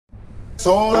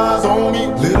All eyes on me.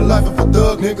 Live the life of a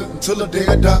thug nigga until the day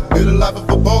I die. Live the life of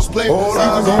a boss player. All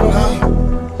eyes on me.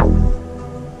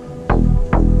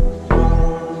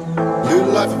 Live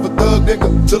the life of a thug nigga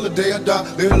until the day I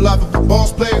die. Live the life of a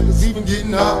boss player, cause even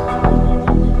getting high.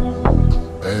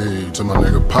 Hey, to my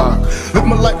nigga Pac. Live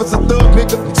my life as a thug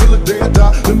nigga until the day I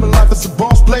die. Live my life as a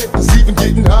boss player, cause even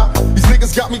getting high. These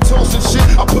niggas got me tossing shit.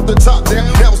 I put the top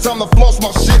down, now it's time to floss my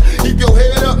shit. Keep your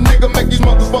head up, nigga, make these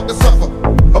motherfuckers suffer.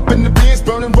 Up in the bins,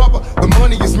 burning rubber. The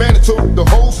money is mandatory, the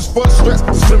hose is for the stress.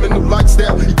 This criminal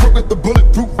lifestyle, equipped with the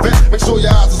bulletproof vest. Make sure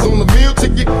your eyes is on the meal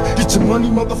ticket. Get your money,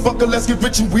 motherfucker, let's get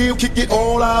rich and we'll kick it.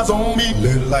 All eyes on me.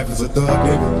 Live the life as a thug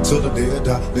nigga until the day I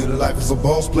die. Live the life as a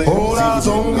boss player. All eyes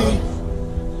on me. Live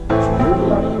the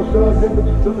life as a thug nigga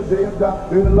until the day I die.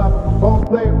 Live the life as a boss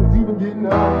player, cause even getting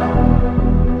high.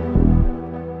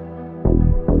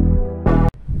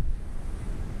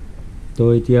 তো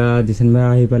এতিয়া ডিচেম্বৰ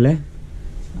আহি পালে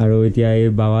আৰু এতিয়া এই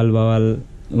বাৱাল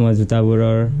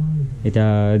জোতাবোৰৰ এটা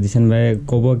ডিচেম্বৰে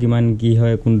ক'ব কিমান কি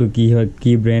হয় কোনটো কি হয়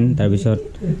কি ব্ৰেণ্ড তাৰপিছত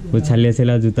বহুত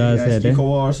চালিয়া জোতা আছে ইয়াতে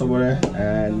খবৰ সবৰে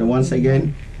এণ্ড ওৱান্স এগেইন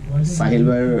সাহিল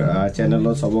ভাইৰ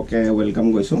চেনেলত সবকে ৱেলকাম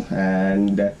কৰিছোঁ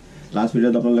এণ্ড লাষ্ট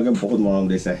ভিডিঅ'ত আপোনালোকে বহুত মৰম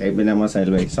দিছে সেইপিনে আমাৰ সাহিল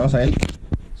ভাই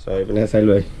এইপিনে সাহিল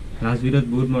ভাই লাষ্ট ভিডিঅ'ত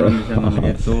বহুত মৰম দিছে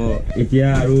আপোনালোকে তো এতিয়া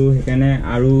আৰু সেইকাৰণে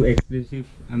আৰু এক্সক্লুচিভ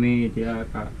আমি এতিয়া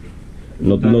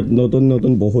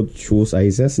নতুন বহুত শ্বুজ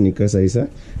আহিছে স্নিকাৰ্ছ আহিছে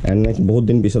এণ্ড বহুত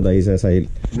দিন পিছত আহিছে সাহিল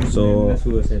চ'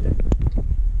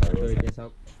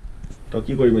 তো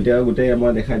কি কৰিম এতিয়া গোটেই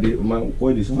মই দেখাই মই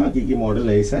কৈ দিছোঁ কি মডেল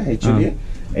আহিছে একচুৱেলি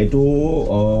এইটো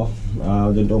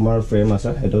যোনটো আমাৰ ফ্ৰেম আছে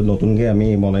সেইটো নতুনকৈ আমি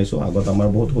বনাইছোঁ আগত আমাৰ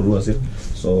বহুত সৰু আছিল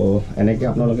চ' এনেকৈ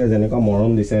আপোনালোকে যেনেকুৱা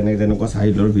মৰম দিছে যেনেকুৱা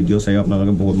সাহিলৰ ভিডিঅ' চাই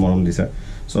আপোনালোকে বহুত মৰম দিছে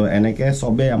চ' এনেকৈ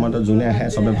চবেই আমাৰ তাত যোনে আহে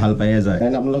চবে ভাল পায়ে যায়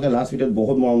এণ্ড আপোনালোকে লাষ্ট ভিডিঅ'ত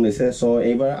বহুত মৰম দিছে চ'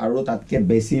 এইবাৰ আৰু তাতকৈ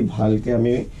বেছি ভালকৈ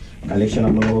আমি কালেকশ্যন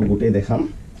আপোনালোকক গোটেই দেখাম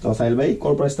ত' সাহিল ভাই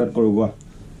ক'ৰ পৰা ষ্টাৰ্ট কৰোঁ কোৱা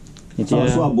এতিয়া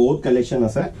চোৱা বহুত কালেকশ্যন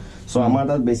আছে চ' আমাৰ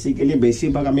তাত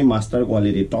বেছিভাগ আমি master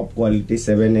quality top quality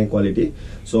 7A quality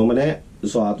চ' মানে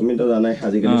চোৱা তুমিতো জানাই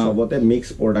আজিকালি চবতে মিক্স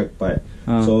প্ৰডাক্ট পায়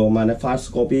চ' মানে ফাৰ্ষ্ট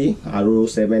কপি আৰু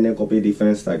 7A কপি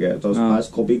ডিফাৰেঞ্চ থাকে ত' ফাৰ্ষ্ট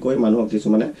কপি কৈ মানুহক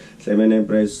কিছুমানে 7A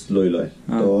প্ৰাইচ লৈ লয়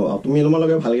ত' তুমি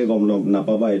তোমালোকে ভালকে গম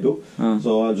নাপাবা এইটো চ'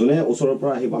 যোনে ওচৰৰ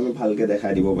পৰা আহিব আমি ভালকে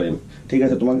দেখাই দিব পাৰিম ঠিক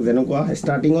আছে তোমাক যেনেকুৱা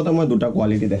ষ্টাৰ্টিঙতে মই দুটা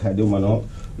কোৱালিটি দেখাই দিওঁ মানুহক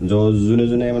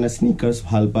যোনে মানে স্নিকাৰ্ছ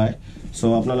ভাল পায় চ'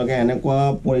 আপোনালোকে এনেকুৱা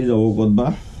পৰি যাব ক'তবা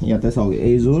ইয়াতে চাওক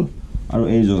এইযোৰ আৰু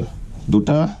এইযোৰ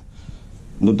দুটা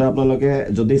আপোনালোকে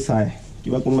যদি চাই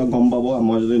কিবা কোনোবা গম পাব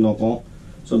মই যদি নকওঁ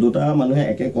চ' দুটা মানুহে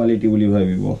একে কোৱালিটি বুলি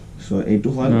ভাবিব চ' এইটো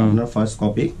হ'ল আপোনাৰ ফাৰ্ষ্ট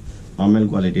কপি নৰ্মেল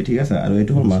কোৱালিটি ঠিক আছে আৰু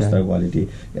এইটো হ'ল মাষ্টাৰ কোৱালিটি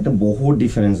এটা বহুত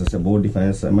ডিফাৰেঞ্চ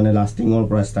আছে মানে লাষ্টিঙৰ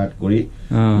পৰা ষ্টাৰ্ট কৰি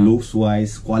লুকছ ৱাইজ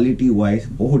কোৱালিটি ৱাইজ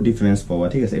বহুত ডিফাৰেঞ্চ পাবা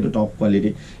ঠিক আছে এইটো টপ কোৱালিটি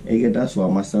এইকেইটা চোৱা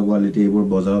মাষ্টাৰ কোৱালিটি এইবোৰ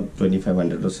বজাৰত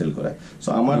 2500ত চেল কৰে চ'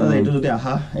 আমাৰ তাত এইটো যদি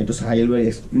আহা এইটো সাহিল ভাই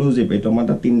এক্সক্লুচিভ এইটো আমাৰ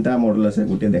তাত 3টা মডেল আছে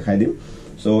গোটেই দেখাই দিম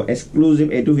চ' এক্সক্লুচিভ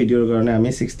এইটো ভিডিঅ'ৰ কাৰণে আমি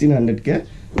 1600কে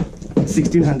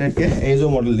এইযোৰ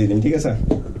মডেল দি দিম ঠিক আছে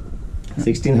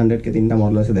 1600কে 3টা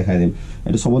মডেল আছে দেখাই দিম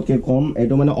এইটো সবতকৈ কম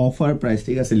এইটো মানে অফাৰ প্ৰাইচ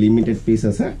ঠিক আছে লিমিটেড পিচ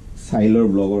আছে সাহিলৰ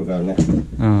ব্লগৰ কাৰণে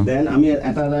দেন আমি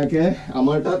এটাকে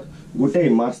আমাৰ তাত গোটেই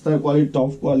মাষ্টাৰ কোৱালিটি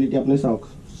টপ কোৱালিটি আপুনি চাওক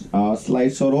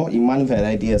স্লাইডছৰো ইমান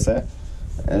ভেৰাইটি আছে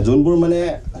যোনবোৰ মানে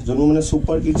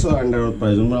ছুপাৰ কিডছৰ আণ্ডাৰত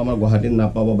পায় যোনবোৰ আমাৰ গুৱাহাটীত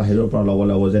নাপাব বাহিৰৰ পৰা ল'ব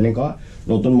লাগিব যেনেকুৱা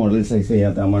নতুন মডেলছ আহিছে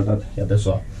ইয়াতে আমাৰ তাত ইয়াতে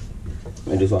চোৱা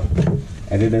এইটো চোৱা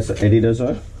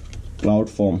এডিডাছৰ ক্লাউড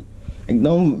ফৰ্ম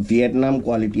একদম ভিয়েটনাম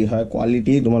কোৱালিটি হয়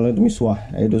কোৱালিটি তুমি চোৱা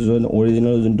এইটো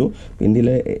অৰিজিনেল যোনটো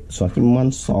পিন্ধিলে চোৱা কিমান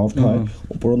ছফ্ট হয়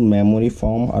ওপৰত মেমৰি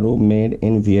ফৰ্ম আৰু মেড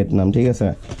ইন ভিয়েটনাম ঠিক আছে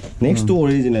নেক্সট টু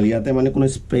অৰিজিনেল ইয়াতে মানে কোনো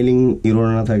স্পেলিং ইৰৰ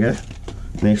নাথাকে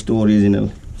নেক্সট টু অৰিজিনেল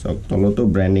চক তলতো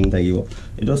ব্ৰেণ্ডিং থাকিব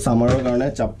এইটো সামাৰৰ কাৰণে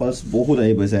চাপ্পলছ বহুত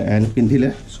আহি পাইছে এণ্ড পিন্ধিলে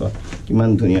চোৱা কিমান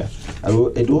ধুনীয়া আৰু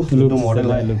এইটো মডেল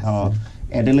হয়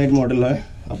এডেলাইট মডেল হয়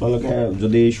আপোনালোকে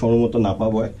যদি শ্ব'ৰুমতো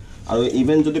নাপাবই আৰু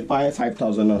ইভেন যদি পায়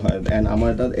 5000ৰ হয় এণ্ড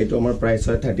আমাৰ তাত এইটো আমাৰ প্ৰাইচ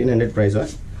হয় 1300 প্ৰাইচ হয়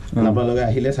আপোনালোকে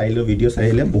আহিলে চাইলে ভিডিঅ'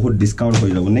 চাইলে বহুত ডিছকাউণ্ট হৈ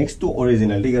যাব নেক্সট টু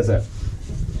অৰিজিনেল ঠিক আছে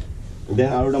দেন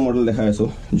আৰু এটা মডেল দেখাই আছোঁ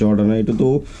জৰ্ডানৰ এইটোতো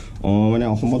মানে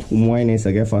অসমত সোমোৱাই নাই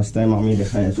চাগে ফাৰ্ষ্ট টাইম আমি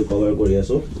দেখাই আছোঁ কভাৰ কৰি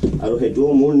আছোঁ আৰু সেইটো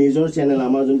মোৰ নিজৰ চেনেল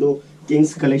আমাৰ যোনটো কিংছ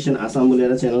কালেকশ্যন আছাম বুলি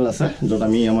এটা চেনেল আছে য'ত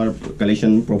আমি আমাৰ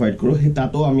কালেকশ্যন প্ৰভাইড কৰোঁ সেই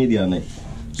তাতো আমি দিয়া নাই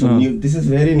চ' দিছ ইজ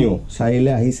ভেৰি নিউ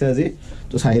সাহিলে আহিছে আজি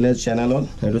তো সাহিলৰ চেনেলত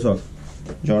সেইটো চাওক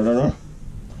জৰ্ডানৰ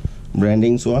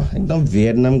ব্ৰেণ্ডিং চোৱা একদম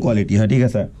ভিয়েটনাম কোৱালিটি হয় ঠিক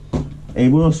আছে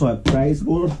এইবোৰৰ চোৱা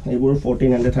প্ৰাইচবোৰ এইবোৰ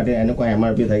 1430 এনেকুৱা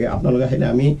MRP থাকে আপোনালোকে আহিলে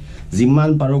আমি যিমান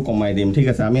পাৰোঁ কমাই দিম ঠিক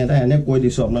আছে আমি এটা এনে কৈ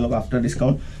দিছোঁ আপোনালোকক আফটাৰ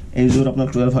ডিছকাউণ্ট এইযোৰ আপোনাক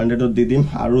 1200ত দি দিম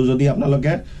আৰু যদি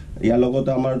আপোনালোকে ইয়াৰ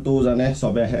লগতে আমাৰতো জানে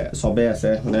সবে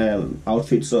আছে মানে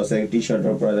আউটফিটছো আছে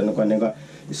টি-শাৰ্টৰ পৰা এনেকুৱা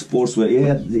স্পৰ্টছ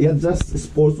ওয়্যাৰ ইয়াত জাষ্ট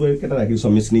স্পৰ্টছ ওয়্যাৰ কেটা ৰাখিছো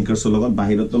আমি স্নিকাৰ্ছৰ লগত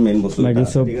বাহিৰতো মেইন বস্তু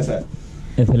ঠিক আছে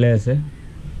এফালে আছে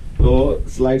তো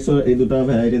স্লাইডছৰ এই দুটা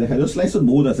ভেৰাইটি দেখাইছো স্লাইডছত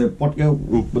বহুত আছে পটকে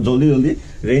জলদি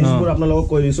ৰেঞ্জবোৰ আপোনালোকক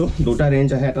কৈ দিছো দুটা ৰেঞ্জ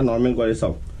আহে এটা নৰ্মেল কৰি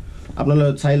চাওক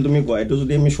আপোনালোক চাইল তুমি কোৱা এইটো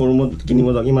যদি আমি শ্বৰুমত কিনিব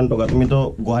যাওঁ কিমান টকা তুমি তো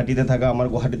গুৱাহাটীতে থাকা আমাৰ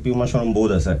গুৱাহাটীত পিউমা শ্বৰুম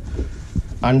বহুত আছে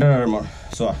আন্ডাৰ আৰ্মাৰ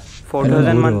চোৱা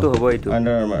 4000 মান তো হ'ব এইটো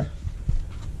আন্ডাৰ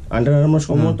আৰ্মাৰ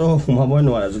শ্বৰুমতো সোমাবই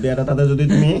নোৱাৰা যদি এটা তাতে যদি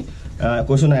তুমি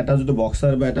কৈছো না এটা যদি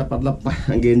বক্সাৰ বা এটা পাতলা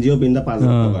গেঞ্জিও পিন্ধা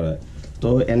 5000 টকা হয় তো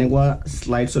এনেকুৱা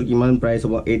স্লাইডছৰ কিমান প্ৰাইস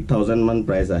হ'ব 8000 মান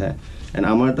প্ৰাইস আহে এণ্ড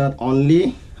আমাৰ তাত অনলি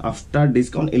আফটাৰ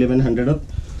ডিসকাউন্ট 1100 ত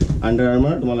আন্ডাৰ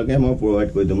আৰ্মাৰ তোমালোকে মই প্ৰভাইড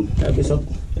কৰি দিম তাৰপিছত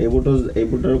এইবোৰটো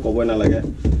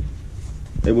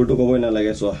ক'বই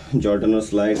নালাগে চোৱা জৰ্ডানৰ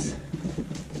স্লাইডছ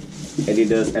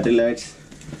এডিডাছ এথলেটিক্স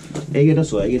এইকেইটা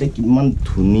চোৱা এইকেইটা কিমান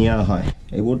ধুনীয়া হয়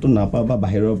এইবোৰটো নাপাবা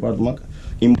বাহিৰৰ পৰা তোমাক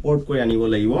ইম্পৰ্ট কৰি আনিব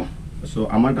লাগিব সো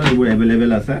আমাৰ তাত এইবোৰ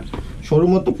এভেইলেবল আছে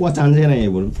শ্বৰুমত তো পোৱা চান্সে নাই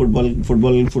এইবোৰ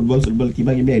ফুটবল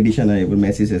কিবা এডিশন আছে এইবোৰ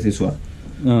মেসি চোৱা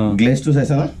গ্লেজটো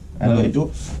চাইছা না আৰু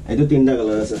এইটো তিনটা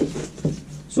কালাৰ আছে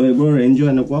সো এইবোৰ ৰেঞ্জো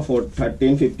এনেকুৱা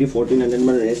 1350 1400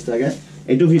 মান ৰেঞ্জ থাকে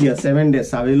এইটো ভিডিও 7 ডেজ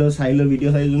চাইলৰ ভিডিও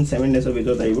চাই যোন 7 ডেজৰ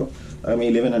ভিতৰত আহিব আমি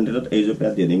 1100 ত এইজো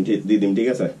পেয়াৰ দি দিম ঠিক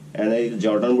আছে এণ্ড এই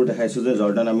জৰ্ডানবোৰ দেখাইছো যে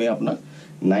জৰ্ডান আমি আপোনাক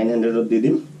 900 ত দি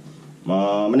দিম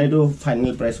মানে এইটো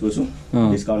ফাইনেল প্ৰাইস কৈছো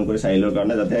ডিসকাউন্ট কৰি চাইলৰ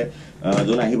কাৰণে যাতে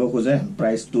যোন আহিব খোজে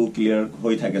প্ৰাইসটো ক্লিয়াৰ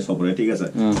হৈ থাকে সবৰে ঠিক আছে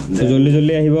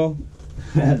জলদি আহিব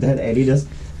দেন এডিডাছ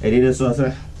আছে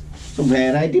সো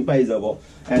ভেৰাইটি পাই যাব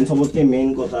এণ্ড সবতকে মেইন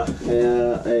কথা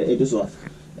এইটো চোৱা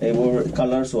এইবোৰ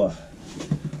কালাৰ চোৱা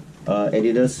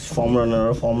এডিডাছ ফৰ্ম ৰানাৰ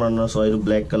চোৱা এইটো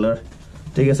ব্লেক কালাৰ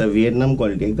ঠিক আছে ভিয়েটনাম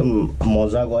কোৱালিটি একদম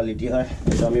মজা কোৱালিটি হয়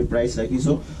এইটো আমি প্ৰাইস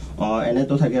ৰাখিছো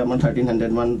এনেতো থাকে আমাৰ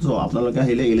 1300 মান সো আপোনালোকে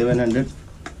আহিলে 1100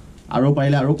 আৰু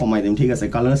পাৰিলে আৰু কমাই দিম ঠিক আছে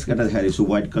কালাৰছ কেটা দেখাই দিছো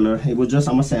হোৱাইট কালাৰ এইবোৰ জাস্ট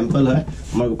আমাৰ স্যাম্পল হয়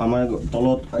আমাৰ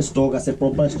তলত ষ্টক আছে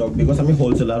প্ৰপাৰ ষ্টক বিকজ আমি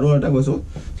হোলসেল আৰু এটা কৈছো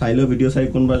চাইলো ভিডিও চাই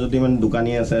কোনবা যদি মানে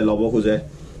দোকানী আছে লব খোজে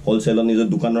হোলসেলৰ নিজৰ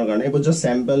দোকানৰ কাৰণে এইবোৰ জাস্ট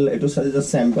স্যাম্পল এটো জাস্ট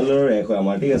স্যাম্পলৰ এক হয়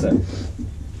আমাৰ ঠিক আছে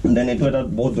দেন এটো এটা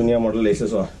বহুত ধুনীয়া মডেল আছে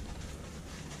চোৱা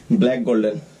ব্ল্যাক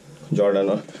গোল্ডেন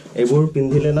জৰ্ডানৰ এইবোৰ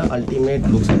পিন্ধিলে না আল্টিমেট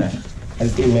লুকছ আহে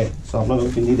আল্টিমেট সো আপোনালোক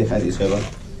পিন্ধি দেখাই দিছো এবাৰ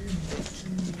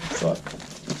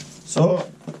সো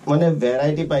মানে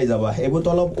ভেৰাইটি পাই যাবা এইবোৰ তো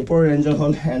অলপ ওপৰ ৰেঞ্জৰ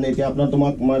হল এণ্ড এতিয়া আপোনাৰ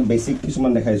তোমাক মই বেসিক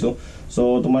কিছুমান দেখাইছো সো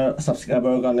তোমাৰ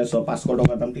সাবস্ক্ৰাইবাৰৰ কাৰণে সো 500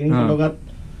 টকা দাম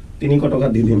 300 টকা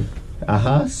দি দিম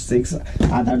আহা 6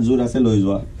 আধাৰ জোৰ আছে লৈ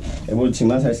যোৱা এইবোৰ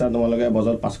চিমা চাইছা তোমালোকে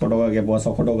বজাৰত 500 টকা কে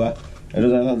 600 টকা এটো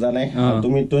জানাই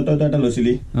তুমি তো এটা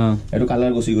লৈছিলি এটো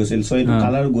কালাৰ গুছি গৈছিল সো এটো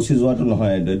কালাৰ গুছি যোৱাটো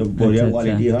নহয় এটো বঢ়িয়া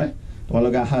কোৱালিটি হয়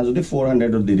তোমালোকে আহা যদি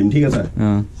 400 ত দি দিম ঠিক আছে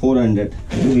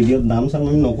 400 এই ভিডিওৰ দাম চাম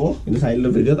আমি নকো কিন্তু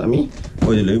চাইলৰ ভিডিওত আমি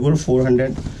কৈ দিলো এইবোৰ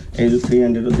 400 এই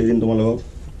 300 ত দি দিম তোমালোকক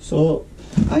সো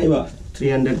আহিবা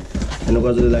 300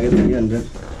 এনেকুৱা যদি লাগে 300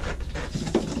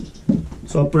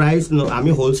 সো প্ৰাইস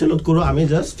আমি হোলসেলত কৰো আমি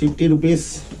জাস্ট 50 रुपीस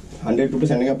 100 रुपीस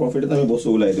এনেকা প্ৰফিটত আমি বস্তু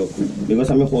উলাই দিও বিকজ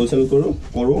আমি হোলসেল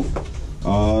কৰো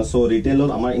সো ৰিটেইলত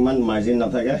আমাৰ ইমান মাৰ্জিন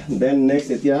নাথাকে দেন নেক্সট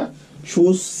এতিয়া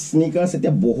শুজ স্নিকাৰ্স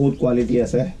এতিয়া বহুত কোৱালিটি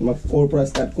আছে মই কোৰ পৰা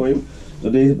ষ্টাৰ্ট কৰিম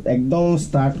যদি একদম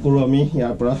ষ্টাৰ্ট কৰো আমি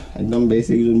ইয়াৰ পৰা একদম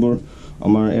বেসিক যোনবোৰ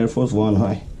আমাৰ এয়াৰ ফোর্স 1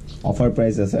 হয় অফার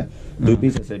প্রাইস আছে দুই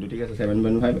পিস আছে এটো ঠিক আছে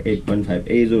 7.5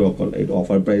 8.5 এই জোৰ অকল এটো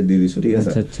অফাৰ প্ৰাইস দি দিছো ঠিক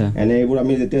আছে এনে এইবোৰ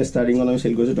আমি যেতিয়া ষ্টাৰ্টিং আমি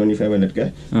সেল কৰিছো 2500 কে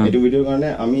এটো ভিডিওৰ কাৰণে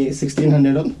আমি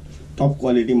 1600 ত top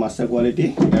quality master quality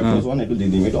air force 1 এটো দি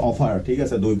দিম এটো অফাৰ ঠিক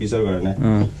আছে দুই পিসৰ কাৰণে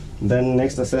দেন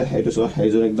নেক্সট আছে এটো সো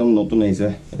এইজোৰ একদম নতুন আহিছে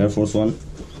air force 1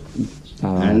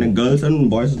 and girls and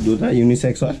boys দুটা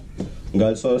ইউনিসেক্স হয়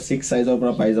গাৰ্লছৰ 6 সাইজৰ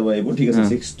পৰা পাই যাব এইবোৰ ঠিক আছে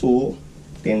 6 to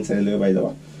 10 সাইজ লৈ পাই যাব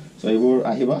সো এইবোৰ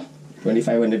আহিবা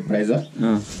 2500 প্ৰাইস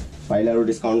ফাইল আৰু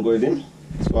ডিসকাউন্ট কৰি দিম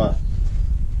সো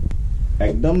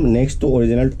একদম নেক্সট টু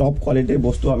অৰিজিনাল টপ কোৱালিটিৰ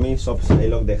বস্তু আমি সব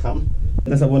চাইলক দেখাম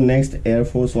এটা সব নেক্সট এয়াৰ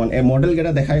ফোৰ্স 1 এই মডেল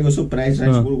কেটা দেখাই গৈছো প্ৰাইস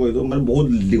ৰেঞ্জ বোৰ কৈ দিও মানে বহুত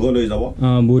দীঘল হৈ যাব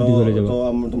তো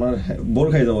তোমাৰ বৰ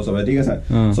খাই যাব সব ঠিক আছে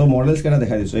সো মডেলস কেটা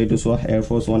দেখাই দিছো এইটো সো এয়াৰ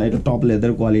ফোৰ্স 1 এইটো টপ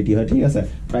লেদাৰ কোৱালিটি হয় ঠিক আছে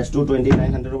প্ৰাইস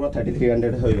 2900 পৰা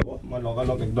 3300 হৈ যাব মই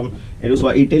লগালক একদম এইটো সো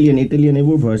ইটালিয়ান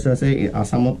এইবোৰ ভয়েস আছে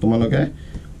আসামত তোমালোকে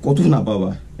কতো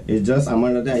নাপাবা It's just আমাৰ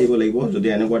তাতে আহিব লাগিব যদি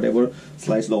এনেকুৱা টাইপৰ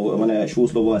স্লাইস লব মানে শুজ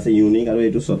লব আছে ইউনিক আৰু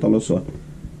এটো সতল সো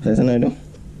চাইছা না এটো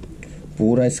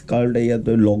পুৰা স্কাল্ট ইয়াত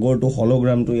লোগো টু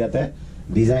হলোগ্ৰাম টু ইয়াতে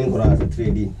ডিজাইন কৰা আছে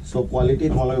 3D সো কোৱালিটি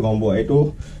তোমালোকে গম্ব এটো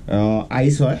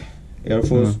আইস হয় এয়াৰ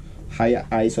ফোৰ্স হাই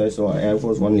আইস হয় সো এয়াৰ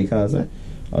ফোৰ্স 1 লিখা আছে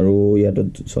আৰু ইয়াতে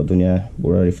সো দুনিয়া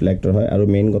পুৰা ৰিফ্লেক্টৰ হয় আৰু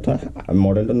মেইন কথা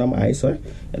মডেলটোৰ নাম আইস হয়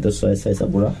এটো চাইছা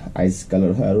পুৰা আইস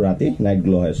কালাৰ হয় আৰু ৰাতি নাইট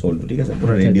গ্লো হয় সোলটো ঠিক আছে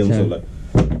পুৰা ৰেডিয়াম সোল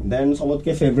দেন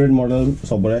সবতকে ফেভাৰিট মডেল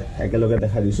সবৰে একেলগে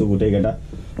দেখা দিছো গোটেই কেইটা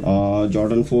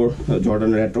জৰ্ডান 4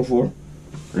 জৰ্ডান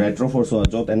ৰেট্ৰ 4 সো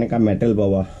যত এনেকা মেটেল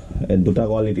পাবা দুটা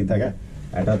কোৱালিটি থাকে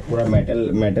এটা পুৰা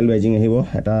মেটেল বেজিং আহিব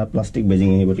এটা প্লাষ্টিক বেজিং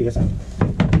আহিব ঠিক আছে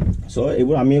সো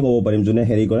এইবোৰ আমি ক'ব পাৰিম যোনে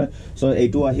হেৰি কৰে সো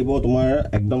এইটো আহিব তোমাৰ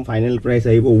একদম ফাইনেল প্ৰাইস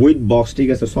আহিব উইথ বক্স ঠিক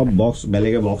আছে সব বক্স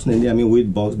বেলেগে বক্স নিদি আমি উইথ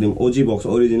বক্স দিম ওজি box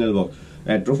original box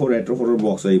retro 4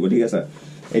 box আহিব ঠিক আছে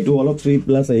এইটো অলপ 3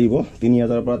 প্লাস আহিব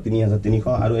 3000 পৰা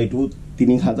 3300 আৰু এইটো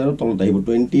 3000 ৰ তলত আহিব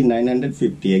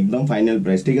 2950 একদম ফাইনেল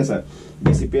প্ৰাইস ঠিক আছে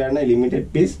বেছি পেয়াৰ নাই লিমিটেড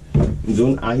পিস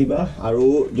যোন আহিবা আৰু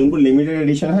যোনবোৰ লিমিটেড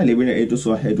এডিশন হয় লিমিটেড এইটো সো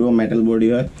এইটো মেটেল বডি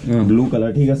হয় ব্লু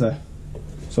কালাৰ ঠিক আছে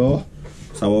সো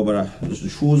চাব পাৰা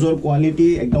শুজৰ কোৱালিটি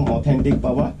একদম অথেন্টিক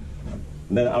পাবা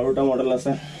দেন আৰু এটা মডেল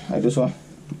আছে এইটো সো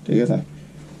ঠিক আছে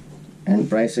এন্ড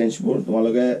প্ৰাইস ৰেঞ্জ বোৰ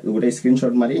তোমালোকে গোটে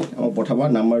স্ক্ৰিনশ্বট মাৰি আমাক পঠাবা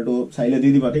নাম্বাৰটো চাইলে দি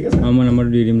দিবা ঠিক আছে আমাৰ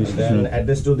নাম্বাৰটো দি দিম দেন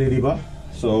এড্ৰেছটো দি দিবা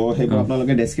সো হেইবোৰ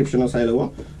আপোনালোকে ডেসক্ৰিপচনত চাই লব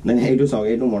দেন হেইটো চাওক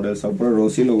এইটো মডেল সব পুৰা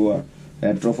ৰচি লগোৱা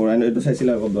ৰেট্ৰ 4 এন্ড এইটো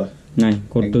চাইছিলা কবা নাই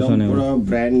কোডটো চনে পুৰা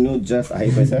ব্র্যান্ড নিউ জাস্ট আহি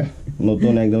পাইছে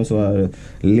নতুন একদম সো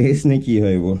লেস নে কি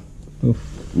হয় এইবোৰ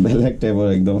বেলেগ টাইপৰ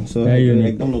একদম সো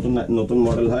একদম নতুন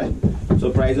মডেল হয় সো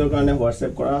প্ৰাইজৰ কাৰণে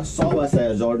হোৱাটসঅ্যাপ কৰা সব আছে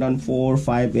জৰ্ডান 4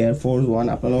 5 এয়াৰ ফোৰ্স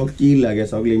 1 আপোনালোক কি লাগে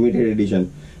সব লিমিটেড এডিশন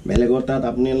বেলেগৰ তাত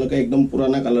আপোনালোকে একদম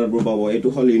পুৰানা কালাৰবোৰ পাব এইটো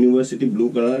হল ইউনিভাৰ্সিটি ব্লু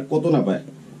কালাৰ কত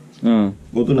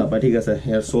নাপায় ঠিক আছে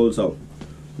হেয়াৰ সোল সব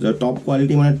যে টপ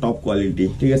কোৱালিটি মানে টপ কোৱালিটি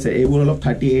ঠিক আছে এইবোৰ অলপ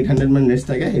 3800 মান ৰেঞ্জ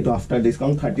থাকে এইটো আফটাৰ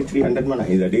ডিসকাউন্ট 3300 মান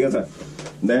আহি যায় ঠিক আছে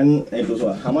দেন এইটো সো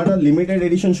আমাৰ লিমিটেড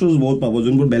এডিশন শুজ বহুত পাব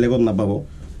যোনবোৰ বেলেগত নাপাব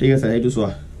ঠিক আছে এইটো সো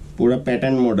পুৰা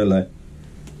প্যাটাৰ্ন মডেল হয়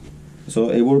সো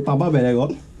এইবোৰ পাবা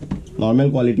বেলেগত নৰমাল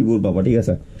কোৱালিটি বোৰ পাবা ঠিক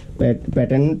আছে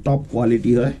প্যাটাৰ্ন টপ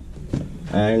কোৱালিটি হয়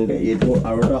এন্ড এইটো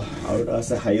আৰু এটা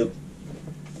আছে হাইট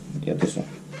ইয়াতে সো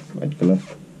হোয়াইট কালাৰ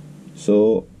সো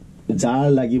যাৰ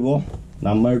লাগিব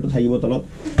নাম্বাৰটো থাকিব তলত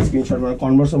স্ক্ৰিনশ্বট মাৰ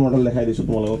কনভাৰ্সৰ মডেল দেখাই দিছো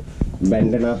তোমালোক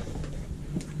বেন্ডেনা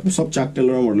সব চাক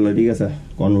টেলৰৰ মডেল ঠিক আছে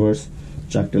কনভাৰ্স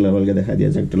চাক টেলৰলৈকে দেখাই দিয়া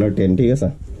চাক টেলৰ 10 ঠিক আছে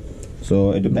সো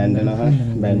এটো বেন্ডেনা হয়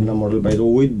বেন্ডেনা মডেল পাইছো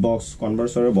উইথ বক্স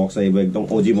কনভাৰ্সৰ বক্স আহিব একদম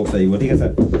ওজি বক্স আহিব ঠিক আছে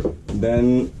দেন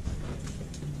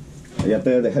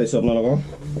ইয়াতে দেখাই দিছো আপোনালোকক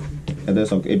এতে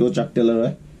সব এটো চাক টেলৰ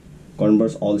হয়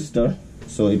কনভাৰ্স অল ষ্টাৰ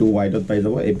সো এটো হোৱাইটত পাই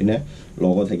যাব এপিনে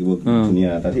লগো থাকিব ধুনিয়া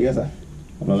এটা ঠিক আছে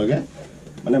আপোনালোকে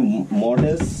মানে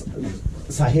মডেলস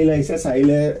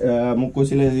চাহিলে মোক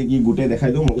কৈছিলে যে কি গুটে দেখাই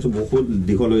দিও মোক বহুত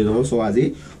দিখল হৈ যাব সো আজি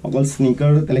অকল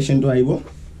স্নিকাৰ কালেকশনটো আহিব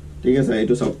ঠিক আছে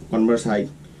এটো সব কনভাৰ্স হাই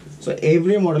সো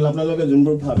এভৰি মডেল আপোনালোকে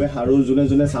যোনবোৰ ভাবে আৰু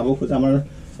জুনে চাব খুজে আমাৰ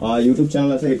ইউটিউব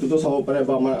চেনেল আছে এটো তো চাব পাৰে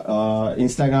বা আমাৰ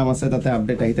ইনষ্টাগ্ৰাম আছে তাতে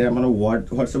আপডেট আহি থাকে আমাৰ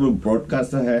হোৱাটসএপ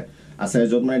ব্ৰডকাষ্ট আছে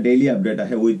যত মানে ডেইলি আপডেট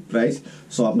আহে উইথ প্ৰাইস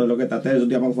সো আপোনালোকে তাতে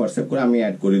যদি আমাক হোৱাটসএপ কৰে আমি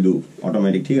এড কৰি দিও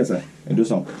অটোমেটিক ঠিক আছে এটো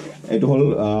চাও এটো হল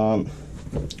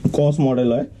কস মডেল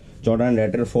হয় জৰ্ডান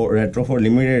ৰেট্ৰ 4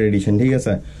 লিমিটেড এডিশন ঠিক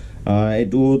আছে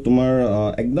এটো তোমাৰ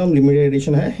একদম লিমিটেড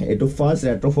এডিশন হয় এটো ফাৰ্স্ট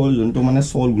ৰেট্ৰ 4 যোনটো মানে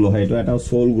সোল গ্লো হয় এটো এটা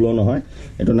সোল গ্লো নহয়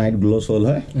এটো নাইট গ্লো সোল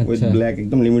হয় উইথ ব্ল্যাক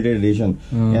একদম লিমিটেড এডিশন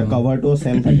ইয়াৰ কভাৰটো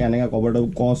সেম থাকে এনেকা কভাৰটো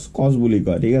কস বুলি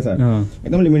কয় ঠিক আছে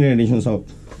একদম লিমিটেড এডিশন সব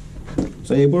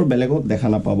সো এইবোৰ বেলেগত দেখা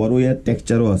নাপাব আৰু ইয়াৰ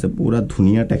টেক্সচাৰো আছে পুৰা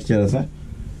ধুনিয়া টেক্সচাৰ আছে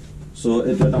সো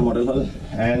এটো এটা মডেল হল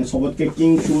এন্ড সবতকে কিং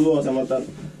শুজও আছে আমাৰ তাত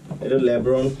এটো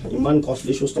লেব্ৰন ইমান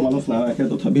কষ্টলি শুজ তো মানুহ না ৰাখে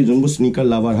তথাপি যোনবোৰ স্নিকাৰ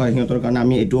লাভাৰ হয় সিহঁতৰ কাৰণে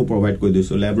আমি এটোও প্ৰভাইড কৰি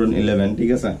দিছো লেব্ৰন 11 ঠিক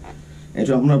আছে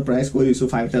এটো আপোনাৰ প্ৰাইস কৰি দিছো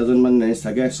 5000 মান ৰেঞ্জ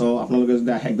থাকে সো আপোনালোকে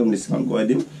যদি একদম ডিসকাউন্ট কৰি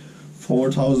দিম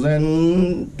 4000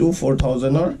 to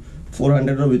 4000 or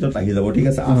 400 ৰ ভিতৰত আহি যাব ঠিক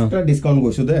আছে আফটাৰ ডিসকাউন্ট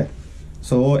গৈছো দে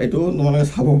সো এটো তোমালোকে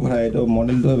চাব পাৰা এটো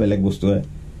মডেলটো বেলেগ বস্তু হয়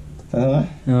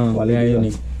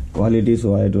কোৱালিটি সো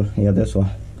এটো ইয়াতে সো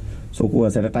চকু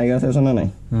আছে এটা টাইগাৰ আছে না নাই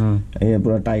এই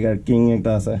পুৰা টাইগাৰ কিং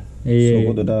একটা আছে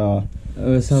চকু দুটা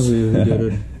সব ভিডিওৰ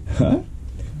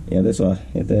ইয়াতে সো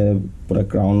এতে পুৰা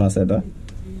ক্ৰাউন আছে এটা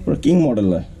পুৰা কিং মডেল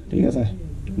হয় ঠিক আছে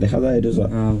দেখা যায় এটো সো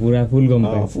পুৰা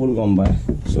ফুল গম পায়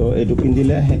সো এটো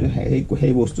পিন্ধিলে হেটো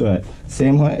হেই বস্তু হয়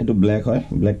সেম হয় এটো ব্ল্যাক হয়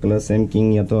ব্ল্যাক কালাৰ সেম কিং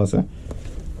ইয়াতো আছে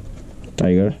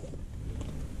টাইগাৰ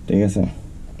ঠিক আছে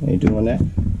এইটো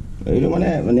মানে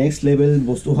নেক্সট লেভেল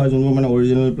বস্তু হয় যোনবোৰ মানে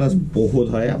অৰিজিনাল প্লাস বহুত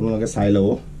হয় আপোনালোকে চাই লব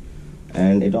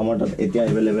এন্ড এটো আমাৰ তাত এতিয়া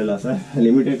अवेलेबल আছে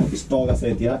লিমিটেড ষ্টক আছে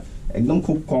এতিয়া একদম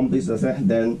খুব কম পিস আছে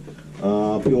দেন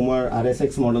পিউমাৰ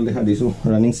RSX মডেল দেখা দিছো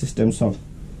ৰানিং সিস্টেম সব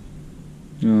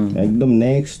একদম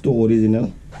নেক্সট টু অৰিজিনাল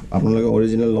আপোনালোকে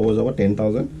অৰিজিনাল লব যাব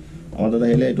 10000 আমাৰ তাত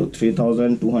আহিলে এটো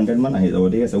 3200 মান আহি যাব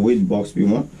ঠিক আছে উইথ বক্স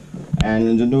পিউমাৰ এন্ড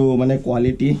যোনটো মানে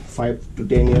কোৱালিটি 5 to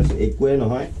 10 ইয়াৰ্স একোৱে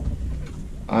নহয়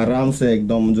आराम से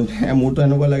एकदम जो मोर तो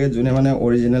এনেকুৱা লাগে জুনে মানে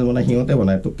অৰিজিনাল বনাই হিয়তে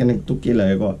বনাই তো কেনে তো কি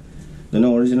লাগে ক জনে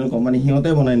অৰিজিনাল কোম্পানী হিয়তে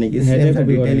বনাই নেকি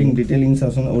সেম ডিটেইলিং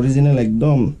সাসন অৰিজিনাল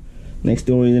একদম নেক্সট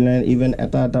অৰিজিনেল ইভেন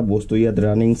এটা বস্তু ইয়াত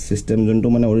ৰানিং চিষ্টেম যোনটো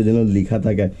মানে অৰিজিনেল লিখা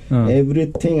থাকে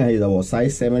এভৰিথিং আহি যাব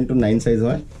সাইজ 7 to 9 সাইজ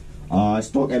হয়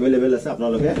ষ্টক এভেইলেবল আছে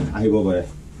আপোনালোকে আহিব পাৰে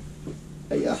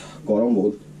আয়া গৰম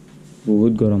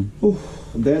বহুত গৰম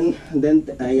দেন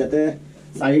ইয়াতে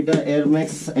চাৰিটা এয়াৰ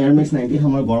মেক্স 90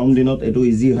 আমাৰ গৰম দিনত এটো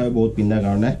ইজি হয় বহুত পিন্ধাৰ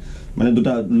কাৰণে মানে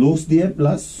দুটা লুজ দিয়ে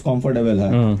প্লাস কমফৰ্টেবল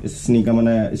হয় স্নিকাৰ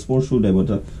মানে স্পৰ্টস শু টাইপৰ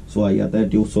সো ইয়াতে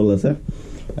টিউব সোল আছে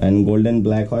and golden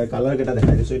black hoy color keta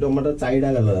dekhai disu eto amar chaida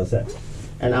color ase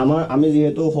and amar ami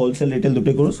jehetu wholesale retail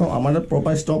dute koru so amar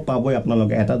proper stock paboi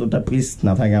apnaloke eta duta piece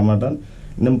na thake amar tan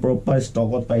ekdom proper stock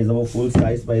ot pai jabo full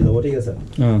size pai jabo thik ase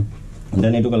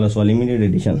then eto color so limited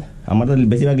edition amar tan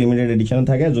besibag limited edition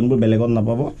thake jonbur belegot na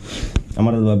pabo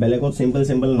amar belegot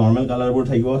simple normal color bor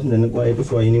thakibo jenekwa eto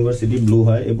so university blue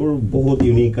hoy ebor bahut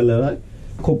unique color hoy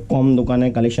খুব কম দোকানে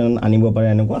collection আনিব পাৰে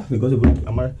এনেকুৱা because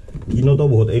আমাৰ কিনতো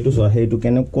বহুত এইটো so হেইটো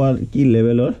কেনেকুৱা কি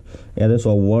লেভেলৰ ইয়াতে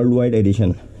সো ওয়ার্ল্ড ওয়াইড এডিশন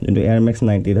যোনটো এয়ার ম্যাক্স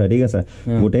 90 হয় ঠিক আছে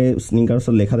গোটে স্নিকারস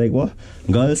লেখা থাকিব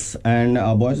গার্লস এন্ড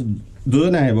বয়জ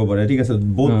দুজনে আহিব পাৰে ঠিক আছে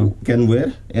both can where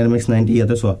air max 90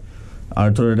 ইয়াতে সো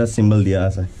আৰ্থৰ এটা সিম্বল দিয়া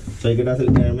আছে সো এইটা আছে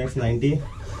এয়াৰ ম্যাক্স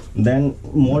 90 দেন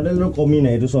মডেলৰ কমি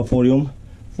নাই এইটো সো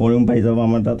ফোৰিয়াম পাই যাব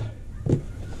আমাৰ তাত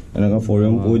এনেকা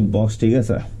ফোৰিয়াম উইথ বক্স ঠিক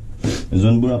আছে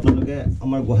জনপুৰ আপোনালোকে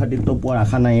আমাৰ গুৱাহাটীত তো পোৱা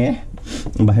আশা নাই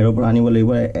বাহিৰৰ পৰা আনিব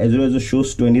লাগিব এজৰ শুজ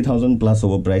 20000 প্লাস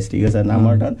হ'ব প্ৰাইস ঠিক আছে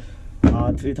আমাৰ তাত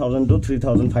 3000 to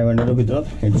 3500 এৰ ভিতৰত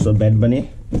ইটস অ বেড বানি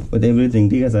উইথ এভৰিথিং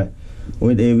ঠিক আছে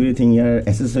with everything year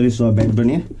এসেসৰিজ O bed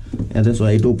বানি ইয়াতে সো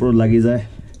এইটো ওপৰত লাগি যায়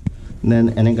দেন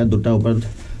এনেকা দুটা ওপৰত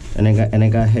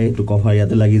এনেকা হে টু কভাৰ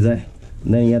ইয়াতে লাগি যায়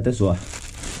দেন ইয়াতে সো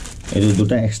এইটো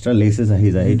দুটা এক্সট্ৰা লেসেস আহি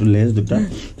যায় এইটো লেস দুটা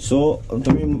সো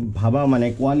তুমি ভাবা মানে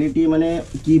কোৱালিটি মানে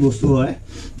কি বস্তু হয়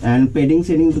এন্ড পেডিং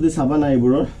সেটিং যদি চাবা না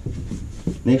এইবোৰৰ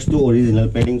নেক্সট টু অৰিজিনাল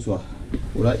পেডিং সোৱা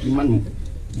পুৰা ইমান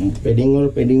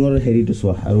পেডিংৰ হেৰিটো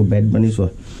সোৱা আৰু বেড বানি সোৱা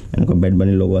এনেকৈ বেড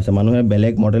বানি লগো আছে মানুহে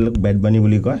বেলেগ মডেল বেড বানি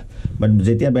বুলি কয় বাট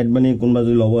যেতিয়া বেড বানি কোনবা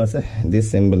যদি লগো আছে দিস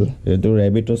সিম্বল এইটো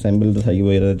ৰেবিটৰ সিম্বলটো থাকিব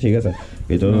ইয়াতে ঠিক আছে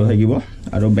ভিতৰত থাকিব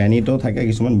আৰু বেনিটো থাকে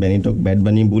কিছুমান বেনিটক বেড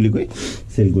বানি বুলি কয়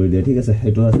সেল কৰি দিয়ে ঠিক আছে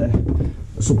এইটো আছে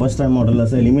সুপাৰস্টাৰ মডেল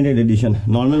আছে লিমিটেড এডিশন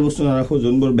নৰমাল বস্তু নাৰাখো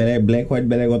যোনবোৰ ব্ল্যাক হোৱাইট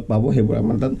বেলেগত পাবো হেবোৰ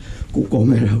আমাৰ তাত খুব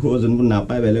কমে ৰাখো যোনবোৰ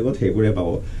নাপায় বেলেগত হেবোৰে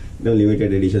পাবো একদম লিমিটেড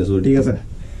এডিশন সো ঠিক আছে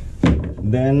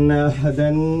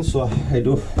দেন সো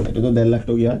এইটো তো 1.5 লাখ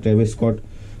টকা ট্ৰেভিস স্কট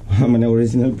মানে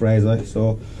অৰিজিনাল প্ৰাইস হয় সো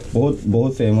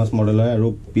বহুত ফেমাস মডেল হয় আৰু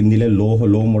পিন্দিলে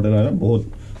লো মডেল হয় বহুত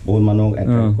মানুহ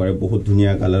এট্ৰাক্ট কৰে বহুত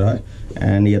ধুনিয়া কালাৰ হয়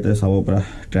এন্ড ইয়াতে চাব পৰা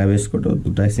ট্ৰেভিস স্কট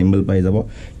দুটা সিম্বল পাই যাব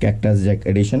ক্যাকটাস জ্যাক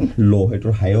এডিশন লো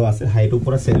এটোৰ হাইও আছে হাইটো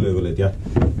পুৰা সেল হৈ গলে এতিয়া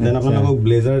দেন আপোনালোকক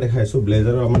ব্লেজাৰ দেখাইছো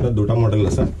ব্লেজাৰৰ আমাৰ দুটা মডেল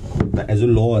আছে এজু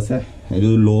লো আছে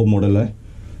এজু লো মডেল হয়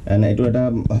এন্ড এটো এটা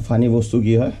ফানি বস্তু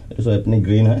কি হয় এটো আপনি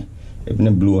গ্ৰীন হয় আপনি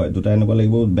ব্লু হয় দুটা এনেকুৱা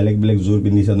লাগিব বেলেগ জোৰ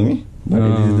পিন্ধিছা তুমি but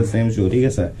it is the same শু ঠিক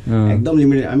আছে একদম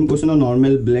লিমিটেড আমি কৈছো না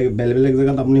নরমাল বেলেগ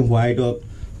জায়গাত আপনি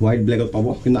হোয়াইট ব্ল্যাকত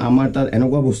পাবো কিন্তু আমাৰ তাত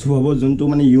এনেকুৱা বস্তু পাবো যোনটো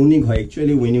মানে ইউনিক হয়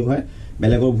একচুয়ালি ইউনিক হয়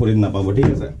বেলেগৰ ভৰিত নাপাবো ঠিক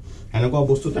আছে এনেকুৱা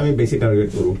বস্তুত আমি বেছি টাৰ্গেট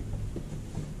কৰো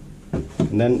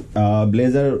then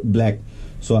blazer black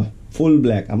so full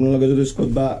black আপোনালোকে যদি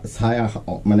স্কটবা চাই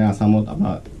মানে আসামত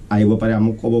আপোনাৰ আহিব পাৰে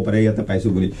আমক ক'ব পাৰে ইয়াতে পাইছো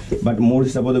বুলি বাট মোৰ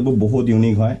হিচাপত এইবোৰ বহুত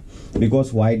ইউনিক হয় because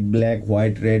white black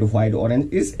white red white orange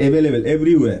is available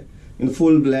এভৰিৱেৰ in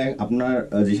full black আপোনাৰ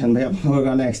জিশান ভাই আপোনাৰ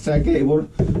কাৰণে এক্সট্ৰা কে এইবোৰ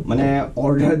মানে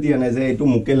অৰ্ডাৰ দিয়া নাই যে এইটো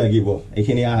মুকে লাগিব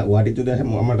এইখিনি গুৱাহাটীটো দেখে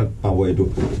আমাৰ তাত পাব এইটো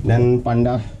দেন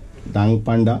পাণ্ডা ডাং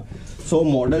পাণ্ডা সো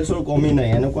মডেলছৰ কমি নাই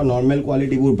এনেকুৱা নৰমাল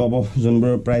কোৱালিটিবোৰ পাব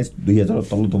যোনবোৰ প্ৰাইস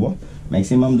 2000 তলত হ'ব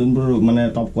ম্যাক্সিমাম যোনবোৰ মানে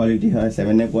টপ কোৱালিটি হয়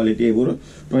 7A কোৱালিটি এইবোৰ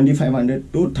 2500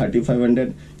 to 3500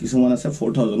 কিছুমান আছে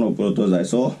 4000 ওপৰত যায়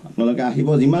সো আপোনালোকে আহিব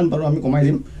যিমান পাৰো আমি কমাই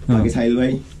দিম বাকি সাইল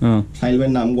ভাই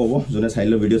নাম ক'ব যোনে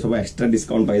সাইলৰ ভিডিও সব এক্সট্ৰা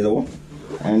ডিসকাউন্ট পাই যাব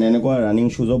এন্ড এনেকুৱা ৰানিং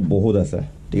শুজ বহুত আছে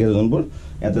ঠিক আছে যোনবোৰ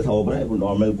ইয়াতে চাব পাৰে এইবোৰ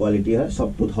নৰমাল কোৱালিটি হয় সব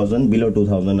 2000 বিলো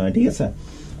 2000 হয় ঠিক আছে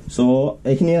সো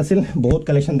এইখিনি আছিল বহুত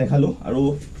কালেকশন দেখালো আৰু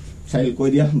সাইল কৈ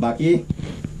দিয়া বাকি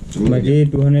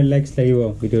 200 লাইকস লাগিব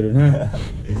ভিডিওটো হা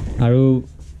আৰু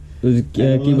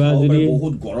কিবা যদি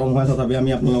বহুত গৰম হয় তথাপি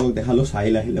আমি আপোনালোকক দেখালো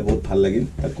সাইল আহিলে বহুত ভাল লাগিল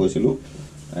তাক কৈছিলো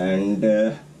এন্ড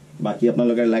বাকি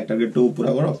আপোনালোকে লাইক টাৰ্গেটটো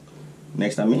পুৰা কৰক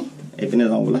নেক্সট আমি এপিনে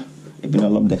যাও বলা এপিনে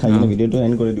অলপ দেখাই কিনে ভিডিওটো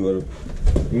এন্ড কৰি দিও আৰু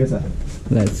ঠিক আছে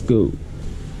লেটস গো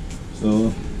সো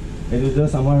এইটো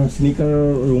জাস্ট আমাৰ স্নিকাৰ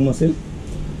ৰুম আছিল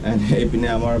এন্ড এপিনে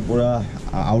আমাৰ পুৰা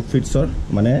আউটফিটছৰ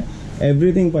মানে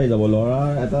এভৰিথিং পাই যাব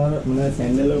লৰাৰ এটা মানে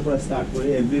স্যান্ডেলৰ পৰা স্টাৰ্ট কৰি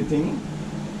এভৰিথিং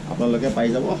আপোনালোকে পাই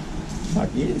যাব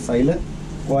বাকি চাইলে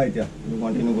কোৱা এতিয়া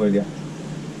কন্টিনিউ কৰি দিয়া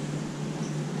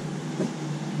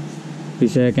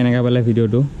পিছে কেনেকা পালে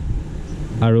ভিডিওটো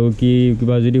আৰু কি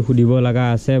কিবা যদি সুধিব লগা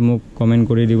আছে মোক কমেণ্ট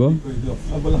কৰি দিব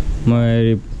মই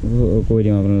কৈ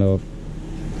দিম আপোনালোকক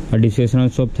আৰু ডিছক্ৰিপশ্যনত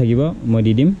চব থাকিব মই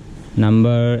দি দিম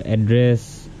নাম্বাৰ এড্ৰেছ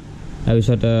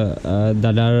তাৰপিছত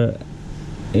দাদাৰ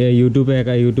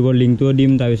ইউটিউবৰ লিংকটোও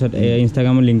দিম তাৰপিছত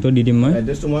ইনষ্টাগ্ৰামৰ লিংকটো দি দিম মই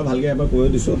এড্ৰেছটো মই ভালকৈ এবাৰ কৈ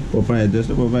দিছোঁ প্ৰপাৰ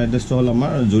এড্ৰেছটো হ'ল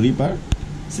আমাৰ জুৰিপাৰ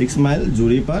 6 মাইল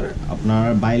জুৰিপাৰ আপোনাৰ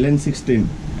বাইলেন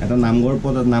 16 এটা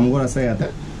নামঘৰ আছে ইয়াতে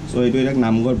চ' এইটো এটা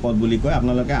নামঘৰ পথ বুলি কয়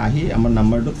আপোনালোকে আহি আমাৰ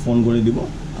নাম্বাৰটোত ফোন কৰি দিব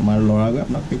আমাৰ ল'ৰা গৈ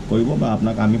আপোনাক পিক কৰিব বা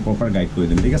আপোনাক আমি প্ৰপাৰ গাইড কৰি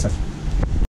দিম ঠিক আছে